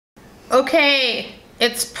Okay,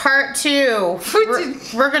 it's part 2.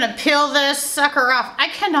 We're gonna peel this sucker off. I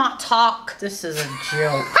cannot talk. This is a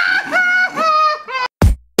joke.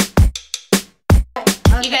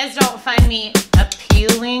 You guys don't find me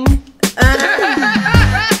appealing?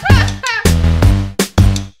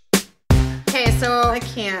 Okay, so I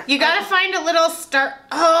can't. you gotta find a little start.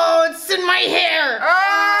 Oh, it's in my hair.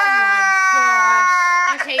 Oh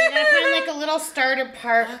my gosh. Okay, you gotta find like a little starter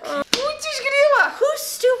part. Whose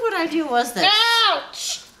stupid idea was this?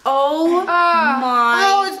 Ouch! Oh my.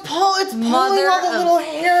 Oh, it's pulling Mother all the of- little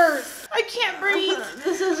hairs. I can't breathe.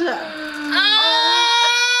 This is a. Ah!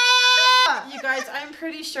 You guys, I'm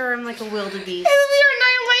pretty sure I'm like a wildebeest. Is this your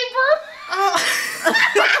night labor?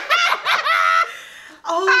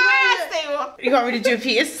 Oh, you want me to do a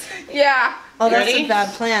piece? Yeah. Oh, that's Ready? a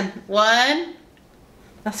bad plan. 1.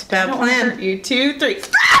 That's a bad I don't wanna hurt plan. you. 2, 3.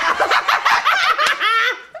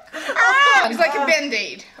 It's like a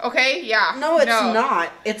band-aid, okay? Yeah. No, it's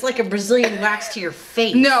not. It's like a Brazilian wax to your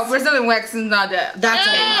face. No, Brazilian wax is not that. That's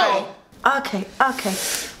No. okay. Okay.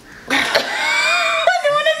 I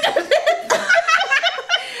don't want to do this.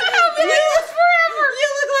 I'll be like this forever. You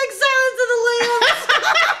look like Silence of the Lambs.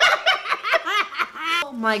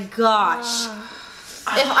 Oh my gosh.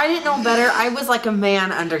 If I didn't know better, I was like a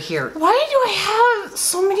man under here. Why do I have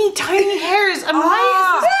so many tiny hairs? And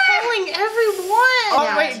why is this pulling everyone? Oh,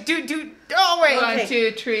 Yeah. wait. Oh, wait. Okay. 1,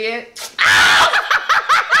 2, 3, it.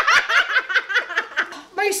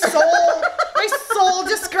 My soul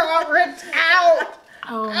just got ripped out.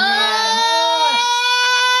 Oh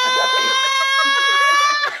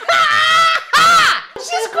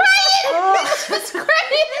She's crying. She's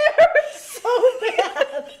crying. So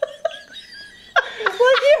bad.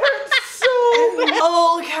 Like it hurts so bad. Oh,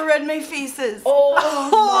 look how red my face is. Oh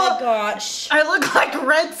my gosh. I look like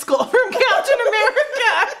Red Skull from Captain America.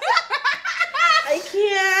 I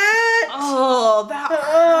can't. Oh, that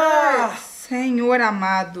hurts. Senhor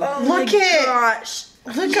amado. Oh Look my it. gosh.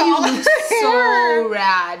 Look at all the So hair.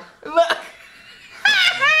 rad. Look.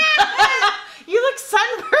 You look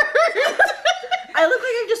sunburned. I look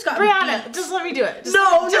like I just got Brianna, beat. just let me do it. Just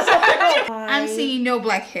No, just no. let me do it. I'm seeing no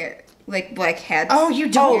black hair. Like black heads. Oh, you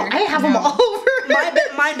don't. Oh, I have them no. all over.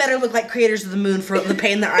 Mine better look like Creators of the Moon for the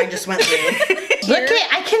pain that I just went through. Look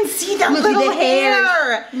at, I can see that Look at little the hairs.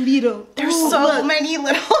 hair. Little. There's Oh, so look. many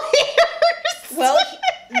little hairs. Well,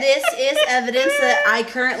 this is evidence that I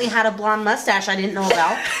currently had a blonde mustache I didn't know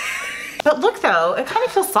about. But look though, it kind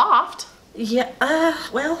of feels soft. Yeah,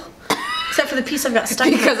 well, except for the piece I've got stuck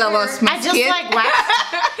in Because my I lost my I just skin. like wax.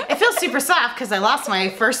 It feels super soft because I lost my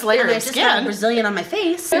first layer hair. I of just got a skin. Brazilian on my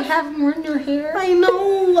face. You have more in your hair. I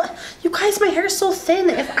know. You guys, my hair is so thin.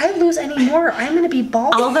 If I lose any more, I'm gonna be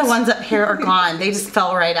bald. All the ones up here are gone. They just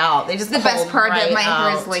fell right out. They just The best pulled part that right my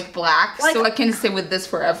hair out. is like black, Like- so I can stay with this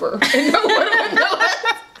forever. And no one would know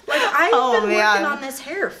it. Like I've Oh, been man. working on this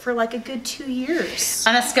hair for like a good 2 years.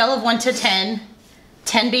 On a scale of 1 to 10,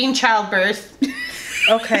 10 being childbirth,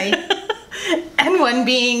 Okay. and 1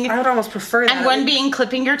 being I would almost prefer that. and 1 being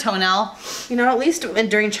clipping your toenail. You know, at least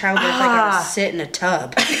during childbirth, I gotta sit in a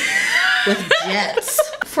tub with jets.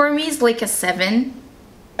 For me, it's like a 7.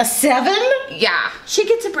 A 7? Yeah. She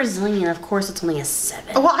gets a Brazilian, of course it's only a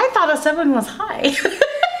 7. Well, I thought a 7 was high.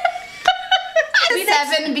 A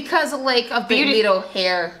 7 because of like of the Beauty- little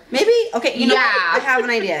hair. Maybe, okay, you know what? Yeah. I have an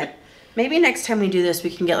idea. Maybe next time we do this, we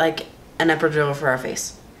can get like an epidural for our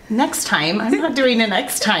face. Next time, I'm not doing it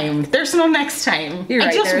next time. There's no next time. You're I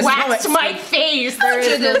right, just there is no waxed excuse. my face. I would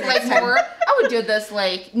is do no this next like time. more. I would do this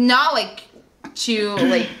like not like 2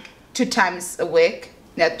 times a week.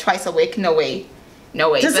 Not twice a week. No way. No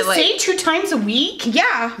way. Does but it like, say 2 times a week?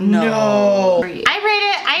 Yeah. No. I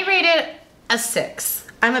I rate it a 6.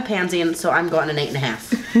 I'm a pansy, and so I'm going an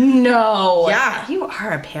 8.5. No. Yeah. You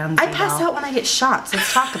are a pansy. I pass though. out when I get shots.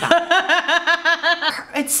 Let's talk about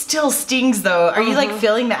it. It still stings though. Are you like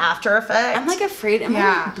feeling the after effect? I'm like afraid. Am I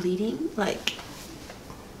Yeah. like bleeding? Like,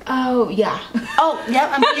 Oh yeah. oh,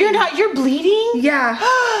 yeah, I'm You're not. You're bleeding. Yeah.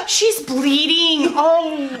 She's bleeding.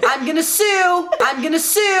 Oh. I'm gonna sue. I'm gonna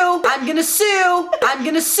sue. I'm gonna sue. I'm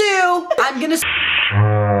gonna sue. I'm gonna sue.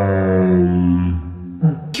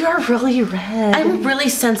 You're really red. I'm really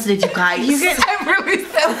sensitive, you guys. I'm really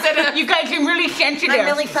sensitive. You guys are really sensitive. I'm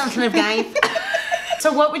really sensitive, guys.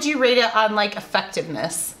 So what would you rate it on like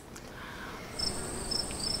effectiveness?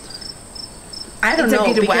 I don't It's a know.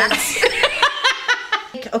 good because- wax.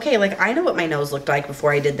 Okay, like I know what my nose looked like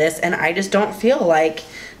before I did this, and I just don't feel like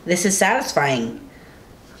this is satisfying.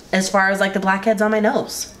 As far as like the blackheads on my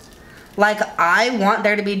nose, Like, I want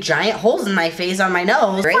there to be giant holes in my face on my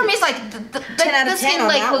nose. For me, it's like the 10 out of 10 skin on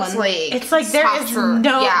like that looks one. like It's like there is softer.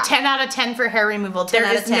 no Yeah. 10 out of 10 for hair removal. 10 There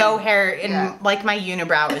out is of 10. no hair in Yeah. like my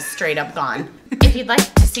unibrow is straight up gone. If you'd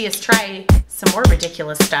like to see us try some more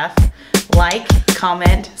ridiculous stuff, like,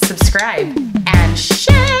 comment, subscribe, and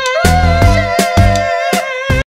share.